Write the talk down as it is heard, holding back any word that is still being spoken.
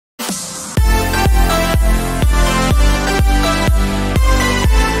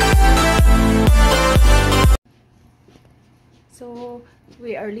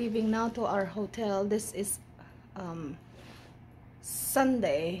We are leaving now to our hotel. This is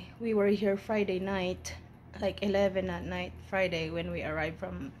Sunday. We were here Friday night, like 11 at night Friday when we arrived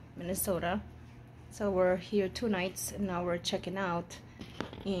from Minnesota. So we're here 2 nights and now we're checking out.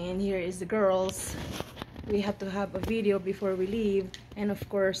 And here is the girls. We have to have a video before we leave, and of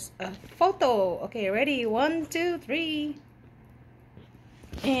course a photo. Okay, ready? 1, 2, 3.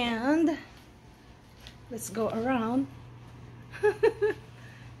 And let's go around.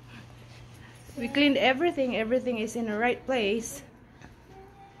 We cleaned everything. Everything is in the right place.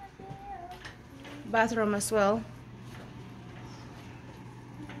 Bathroom as well.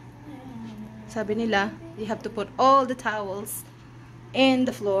 Sabi nila, you have to put all the towels in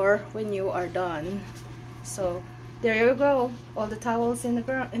the floor when you are done. So there you go. All the towels in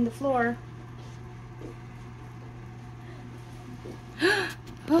the floor.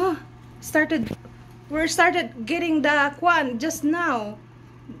 Oh, we started getting the kwan just now.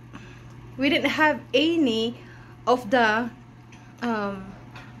 We didn't have any of the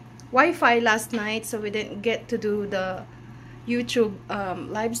Wi-Fi last night, so we didn't get to do the YouTube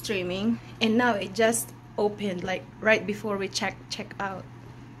live streaming, and now it just opened like right before we check out.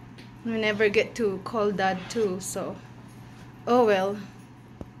 We never get to call Dad too, so oh well.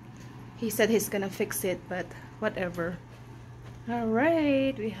 He said he's gonna fix it, but whatever.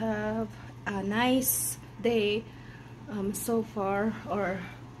 Alright, we have a nice day so far, or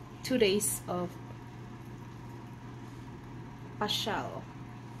 2 days of pasyal.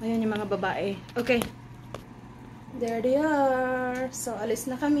 Ayun yung mga babae. Okay, there they are. So alis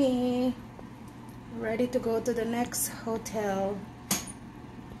na kami, ready to go to the next hotel.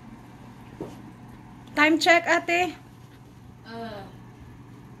 Time check, ate?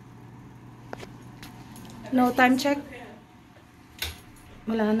 No time check?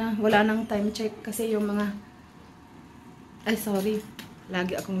 Wala nang time check kasi yung mga, ay sorry,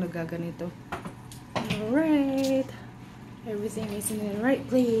 lagi akong nagaganito. Alright, everything is in the right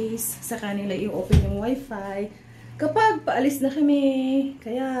place. Sa kanila i-open yung Wi-Fi kapag paalis na kami,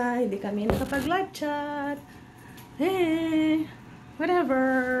 kaya hindi kami nakapag live chat.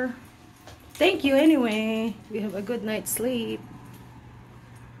 Whatever. Thank you anyway. We have a good night's sleep.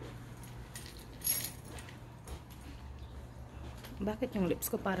 Bakit yung lips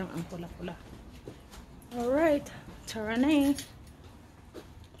ko parang ang pula-pula? Alright, tara na eh.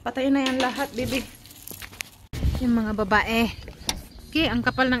 Patayin na yan lahat, baby. Yung mga babae. Okay, ang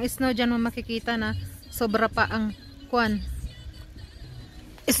kapal ng snow dyan mo makikita na sobra pa ang kwan.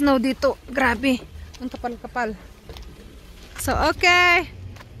 Snow dito. Grabe. Ang kapal-kapal. So, okay.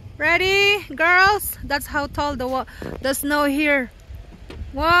 Ready, girls? That's how tall the snow here.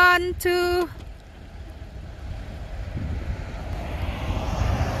 1, 2.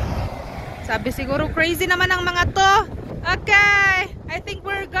 Sabi siguro crazy naman ang mga to. Okay, I think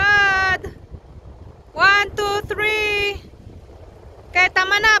we're good. 1, 2, 3. Kaya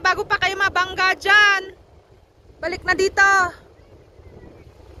tama na, bago pa kayo mabangga dyan. Balik na dito.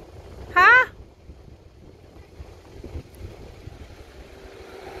 Ha?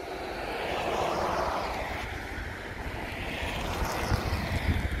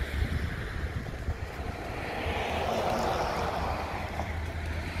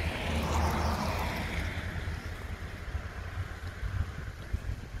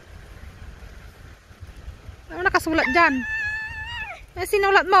 Ano nakasulat dyan? Ay,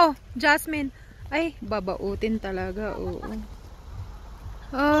 sinulat mo? Jasmine. Ay, babautin talaga. Oo.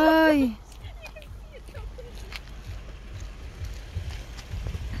 Ay.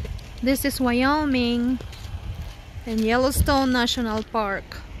 This is Wyoming and Yellowstone National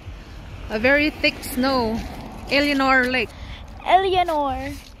Park. A very thick snow. Eleanor Lake.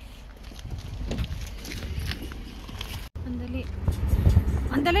 Eleanor. Andali.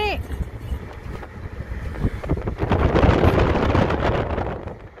 Andali.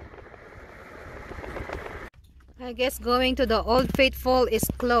 I guess going to the Old Faithful is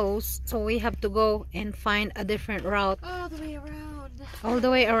closed, so we have to go and find a different route. All the way around. All the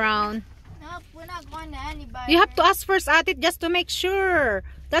way around. Nope, we're not going to anybody. You have to ask first at it just to make sure.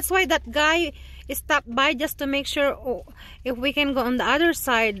 That's why that guy stopped by, just to make sure if we can go on the other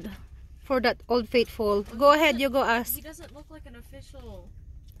side for that Old Faithful. Go ahead, you go ask. He doesn't look like an official.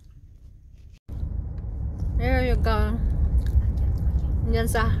 There you go. Diyan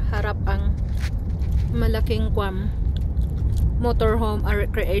sa harap ang malaking motorhome, a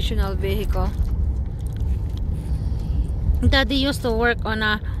recreational vehicle. Daddy used to work on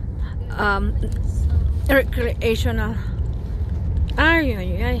a recreational.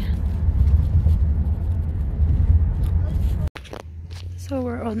 Ay. So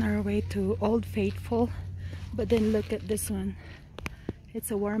we're on our way to Old Faithful, but then look at this one. It's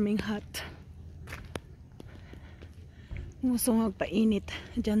a warming hut. Gusto magpainit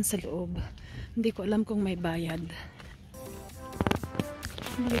dyan sa loob. Hindi ko alam kung may bayad.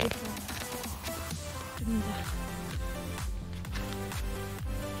 Beautiful. Ganda.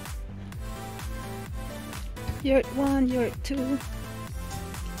 Yurt 1, Yurt 2.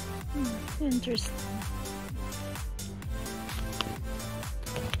 Interesting.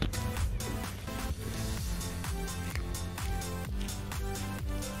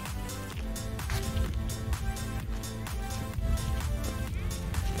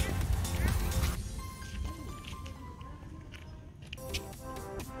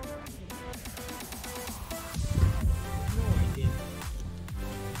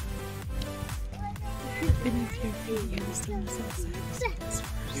 Beneath your feet, you understand the sunset.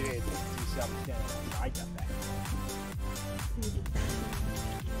 You did see something. I got that.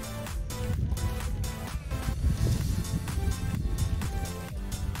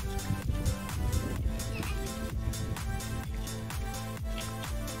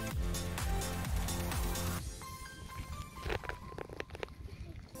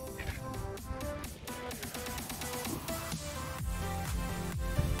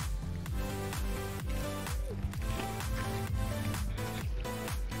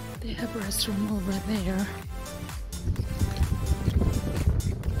 They have a restroom over there.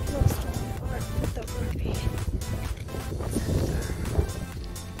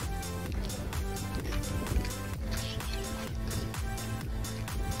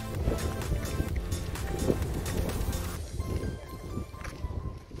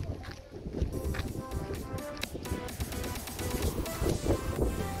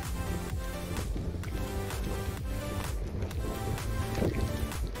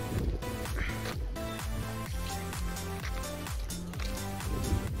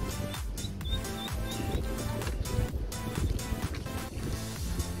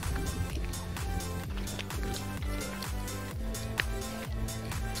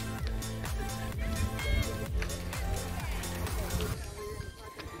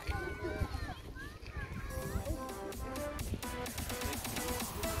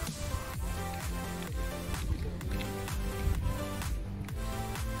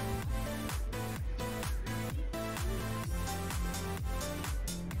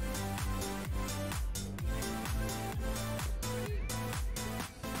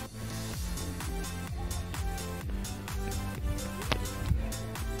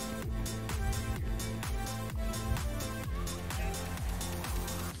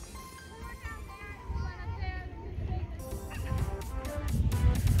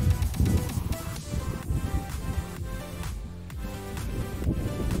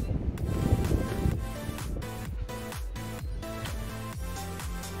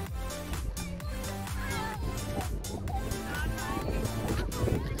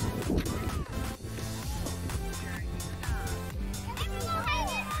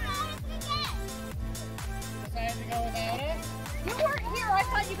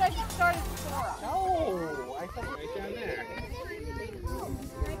 You guys just started before us. No, I thought right down there.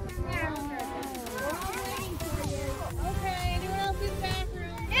 Okay, anyone else in the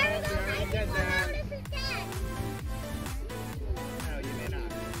bathroom? I did that. No, you may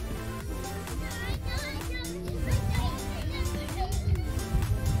not.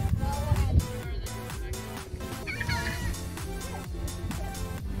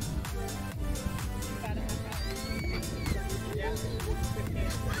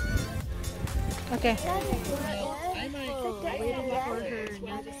 Okay.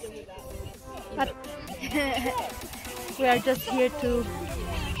 But we are just here to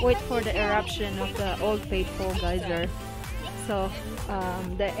wait for the eruption of the Old Faithful geyser. So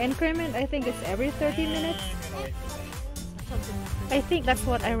the increment, I think, is every 30 minutes. I think that's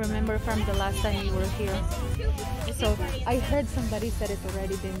what I remember from the last time we were here. So I heard somebody said it's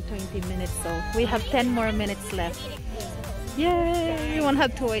already been 20 minutes, so we have 10 more minutes left. Yay! You won't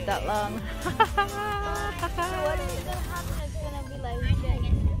have to wait that long. What is gonna happen is gonna be like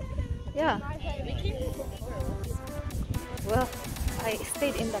Yeah. Well, I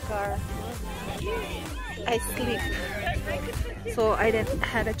stayed in the car. I sleep, so I didn't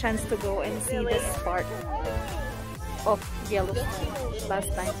had a chance to go and see this part of Yellowstone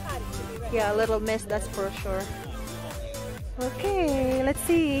last time. Yeah, a little miss, that's for sure. Okay, let's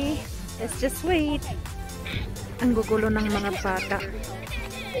see. Let's just wait. Ang gugulo ng mga bata.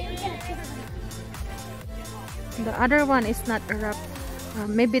 The other one is not erupt.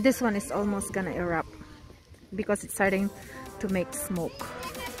 Maybe this one is almost gonna erupt because it's starting to make smoke.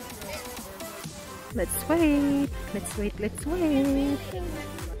 Let's wait. Let's wait. Let's wait.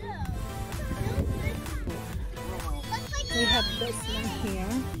 We have this one here.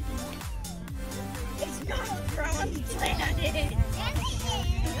 It's not from a planet.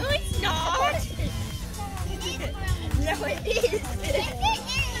 No, it's not. No, it is.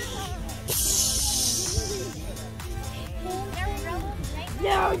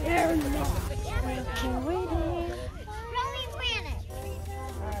 No, they're not. Okay, waiting. Rolling planet.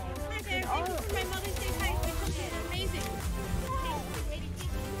 Hi there. Thank you for my Mother's Day pie. My cookies are amazing.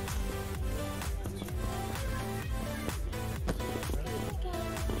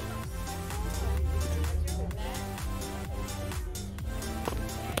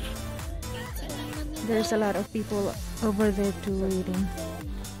 There's a lot of people over there too waiting.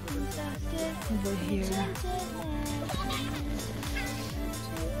 Over here.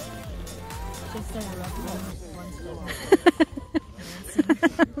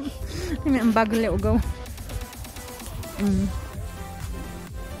 May ang bagal yung ugaw.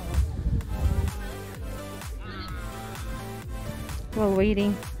 While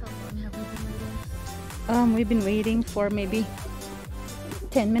waiting. We've been waiting for maybe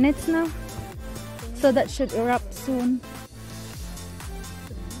 10 minutes now. So that should erupt soon.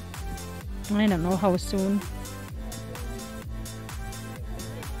 I don't know how soon.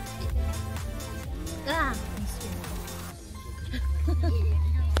 Ah.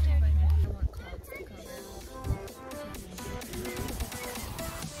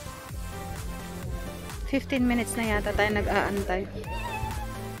 15 minutes na yata tayo nag-aantay.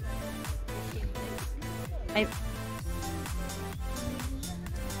 Ay.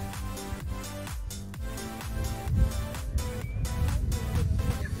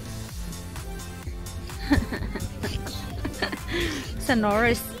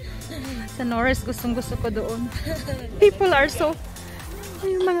 Sa Norris gustong-gusto ko doon. People are so,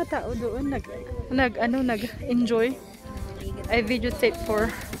 yung mga tao doon nag-enjoy. I videotape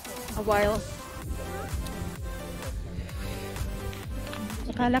for a while.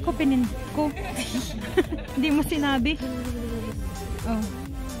 Akala ko ko. Hindi mo sinabi. Oh.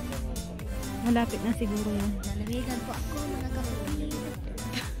 Malapit na siguro yan. Nalamigan po ako mga kapatid.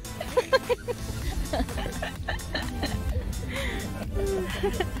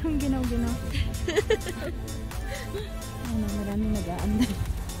 Ang ginaw-ginaw. Ano, maraming nag-aandal.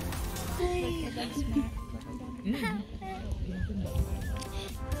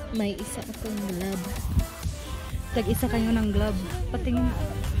 May isa akong glove. Tag-isa kayo ng glove. Patingin.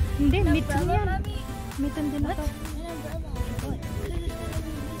 Hindi, mitan yan. Mitan din ako.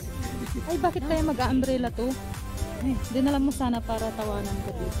 Ay, bakit tayo mag-umbrella to? Ay, dinala mo sana para tawanan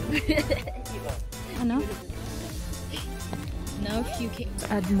ko dito. Ano? Now if you can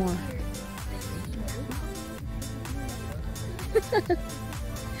Add more.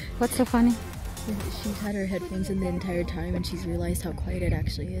 What's so funny? She's had her headphones in the entire time and she's realized how quiet it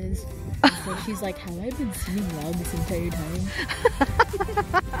actually is. So she's like, have I been singing loud this entire time?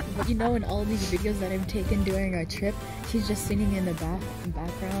 But you know, in all these videos that I've taken during our trip, she's just singing in the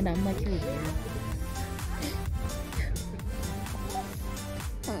background. I'm like, you're there.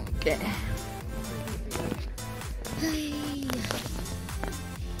 Okay.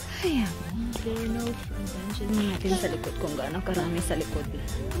 Ayan. There are no benches. Tingnan natin sa likod kung gaano karami sa likod.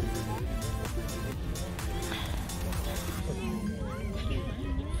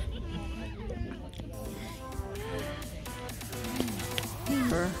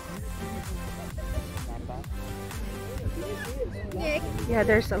 Yeah,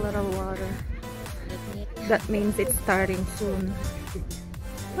 there's a little water. That means it's starting soon.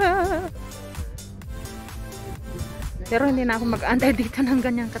 Ah. Pero hindi na ako mag-aantay dito ng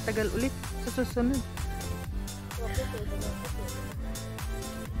ganyang katagal ulit sa susunod.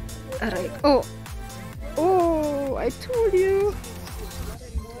 Aray. Oh! Oh! I told you!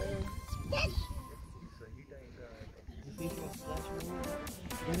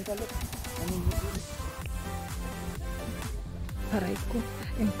 Aray ko.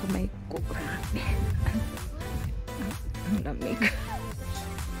 Yung kamay ko. Grabe. Ang lamig.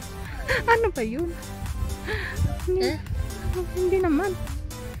 Ano ba yun? Hindi naman.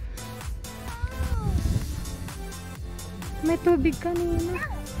 May tubig kanina.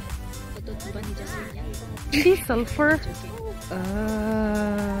 Hindi sulfur.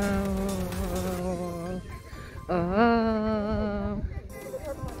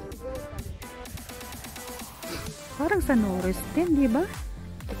 Parang sa Norris din, di ba?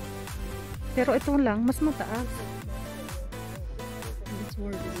 Pero ito lang, mas mataas. It's more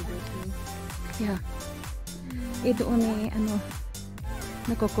visible too. Yeah. Ito ni ano,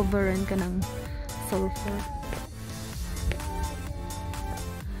 nako-coveran ka ng sulfur.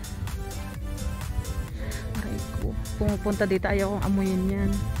 Aray ko. Pumupunta dito, ayaw kong amuyin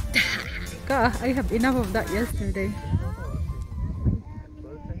yan. I have enough of that yesterday.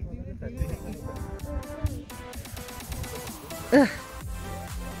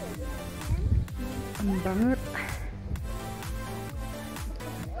 Ang bangot.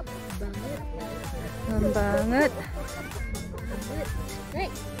 Ang bangot.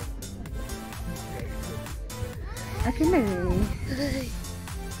 Right. Akin na eh.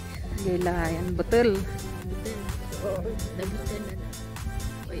 Gilayan, betul.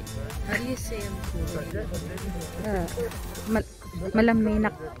 Wait, how do you say I'm cool?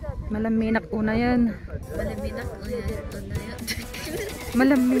 Malaminak. Malaminak una yan. Malaminak.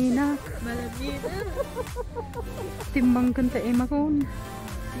 Malaminak. Malaminak. Timbang kanta emakon.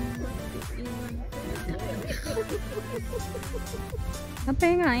 Apa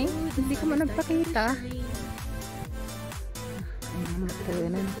nga eh? Hindi ko man nagpakita.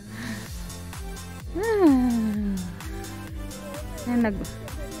 Matanan.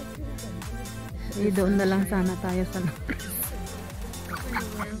 Doon na lang sana tayo sa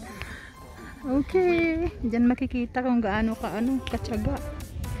okay, diyan makikita kung gaano katyaga.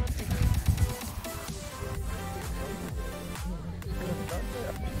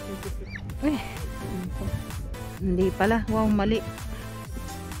 Hindi pala, wow, mali.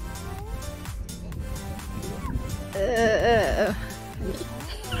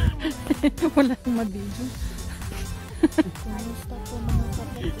 Wala akong mabidyo. Kumusta po mga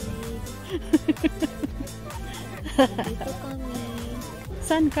kapatid? Dito kami.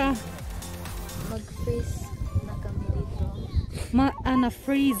 Saan ka? Mag-freeze na kami dito.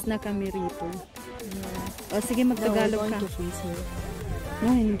 Na-freeze na kami rito. Yeah. O sige, magtagalog ka. To freeze here.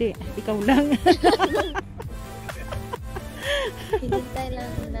 No, hindi. Ikaw lang. Hinintay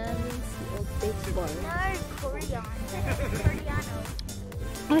lang namin si old baseball.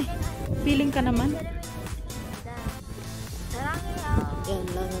 Ay, feeling ka naman. Yan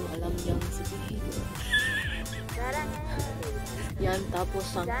lang ang alam niyang sabihin. Yan, tapos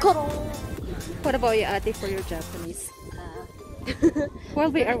ang karong. What about you, ate, for your Japanese?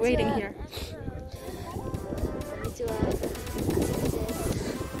 While we are waiting here. Konnichiwa.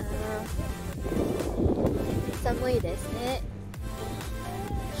 Samui desu ne.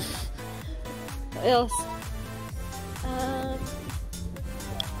 What else?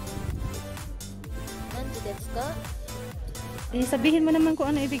 Nanti desu ka? Eh, sabihin mo naman kung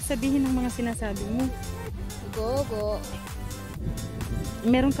ano ibig sabihin ng mga sinasabi mo. Gogo.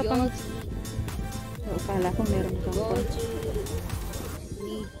 Meron ka pang... Yoji. Oh, kala ko meron ka pang... Goju.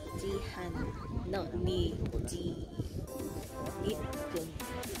 Nijihan. No, niji. Ikun.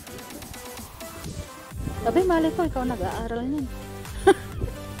 Abay, mali ko, ikaw nag-aaral niyan.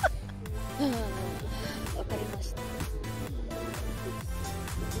 Wakarimashita.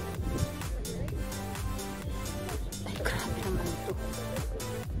 Ay, grabe naman ito.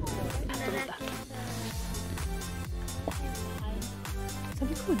 Sa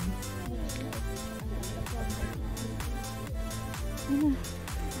likod.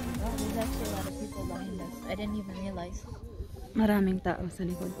 There's actually a lot of people behind us. I didn't even realize. Maraming tao sa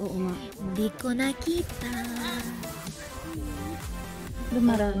likod. Oo nga. Hindi ko nakita.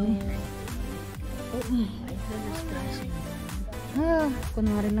 Marami. I heard a splashing.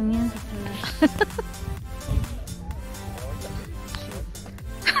 Kunwari lang yan.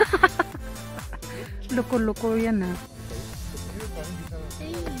 Loko-loko yan ah.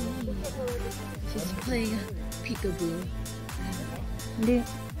 Hey. She's playing peekaboo. Hindi.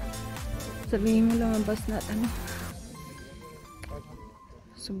 Sabihin mo lang bas na ano.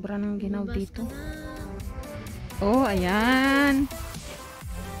 Sobra ng ginaw dito. Oh, ayan.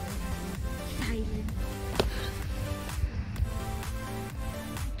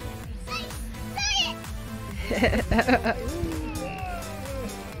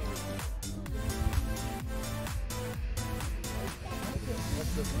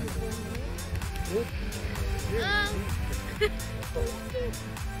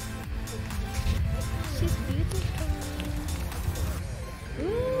 She's beautiful.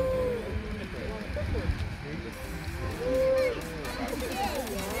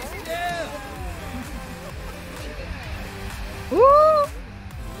 Woo!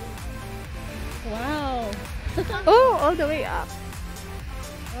 Wow. Oh, all the way up.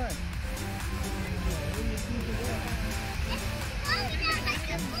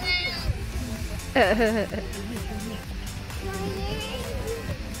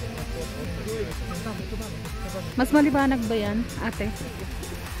 Mas maliwanag ba yan, ate?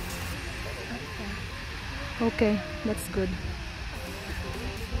 Okay, that's good.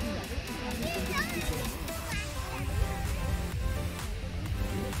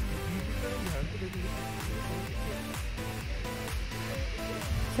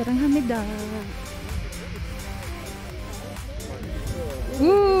 Saranghamida.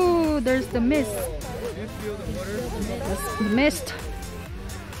 Ooh, there's the mist. feel the water? That's the mist.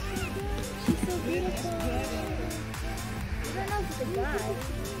 She's so beautiful. I don't know if it's a guy.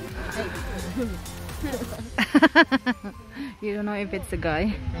 You don't know if it's a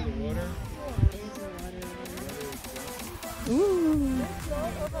guy. The water? Ooh.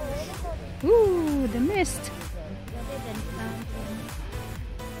 Ooh, the mist.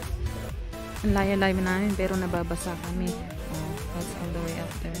 Ang layo-layo namin pero nababasa kami. Oh, that's all the way up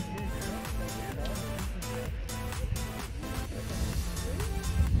there.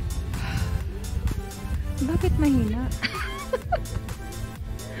 Bakit mahina?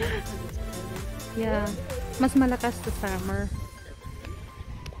 Yeah, mas malakas sa summer.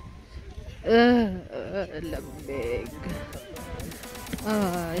 Labig.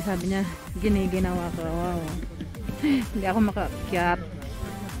 Sabi niya, giniginawa ko. Wow. Hindi ako makakyat.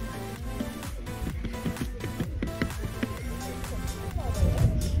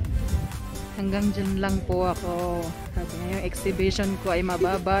 Hanggang dyan lang po ako. Sabi niya, yung exhibition ko ay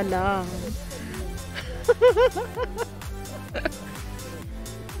mababa lang.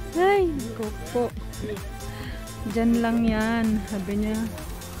 Ay, koko. Dyan lang yan. Sabi niya.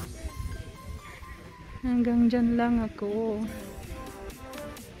 Hanggang dyan lang ako.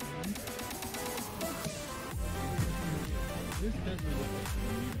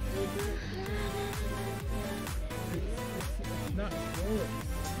 Not forward,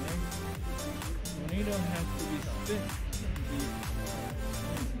 right? Tornado has to be spin.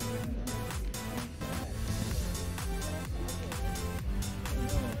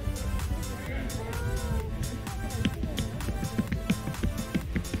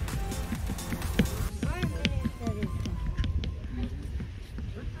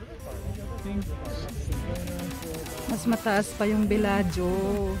 Mas mataas pa yung Bellagio.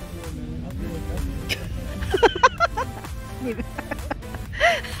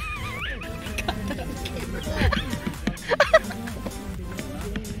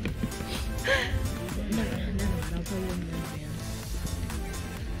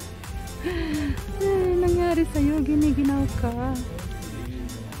 Ay, nangyari sa'yo, giniginaw ka.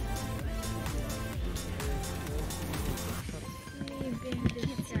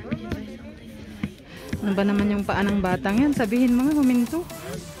 Ano ba naman yung paa ng batang yan? Sabihin mo nga, huminto.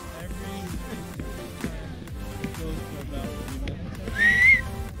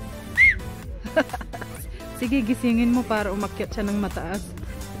 Sige, gisingin mo para umakyat siya ng mataas.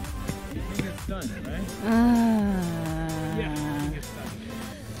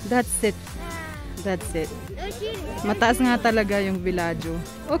 That's it. That's it. Mataas nga talaga yung Bellagio.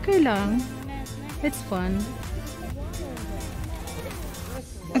 Okay lang. It's fun.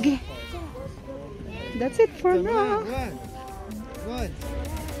 Okay. That's it for now. What?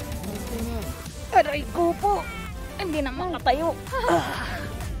 What's going on? Aray ko po. Hindi na makatayo.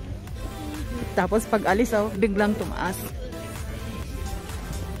 Tapos pag alis, biglang tumaas.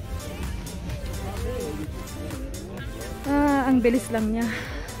 Ang bilis lang niya.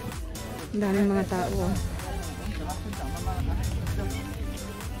 Ang daming mga tao.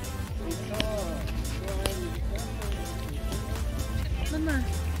 Mama.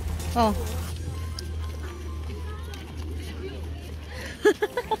 Oh.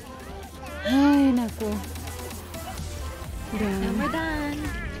 Ay, naku. And we're done.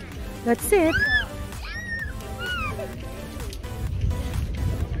 That's it.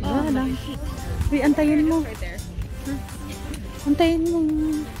 Oh, lang. Uy, antayin mo. right there. Antayin mo.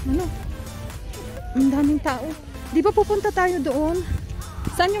 Ano? Ang daming tao. Di ba pupunta tayo doon?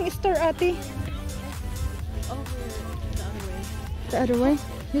 Saan yung store, ate? Over the other way. The other way?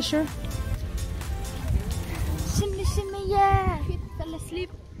 You sure? Shimmy, shimmy, yeah. He fell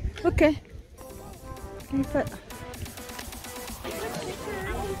asleep. Okay.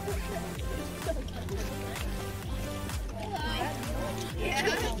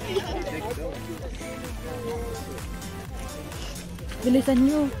 Bilisan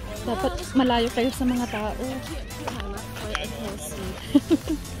nyo. Dapat malayo kayo sa mga tao.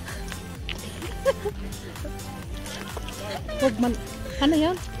 Ano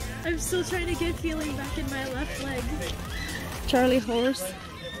yan? I'm still trying to get feeling back in my left leg. Charlie horse.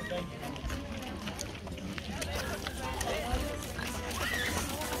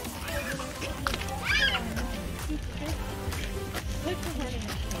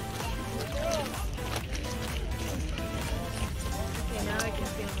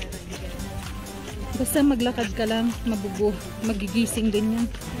 Basta maglakad ka lang, magigising din yan.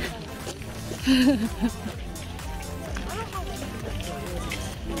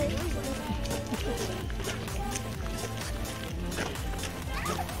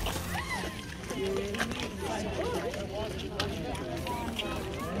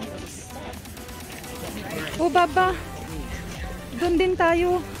 Baba. Doon din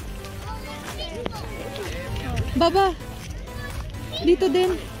tayo. Baba. Dito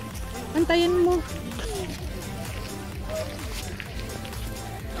din. Antayin mo.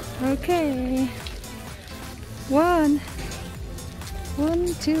 Okay. 1,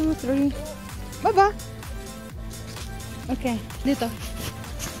 2, 3. Baba. Okay, dito.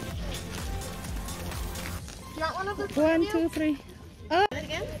 1, 2, 3. Oh.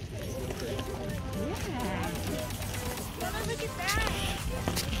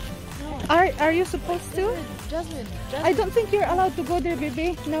 Are you supposed to? Jasmine. I don't think you're allowed to go there,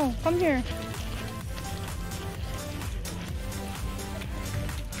 baby. No, come here.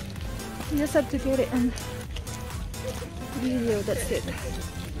 You just have to get it on video. That's it.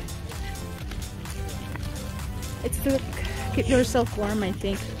 It's to keep yourself warm, I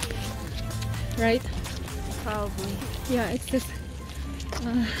think. Right? Probably. Yeah, it's just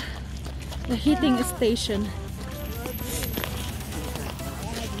the heating station.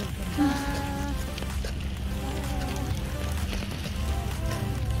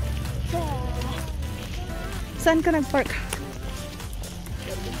 Saan ka nag-park?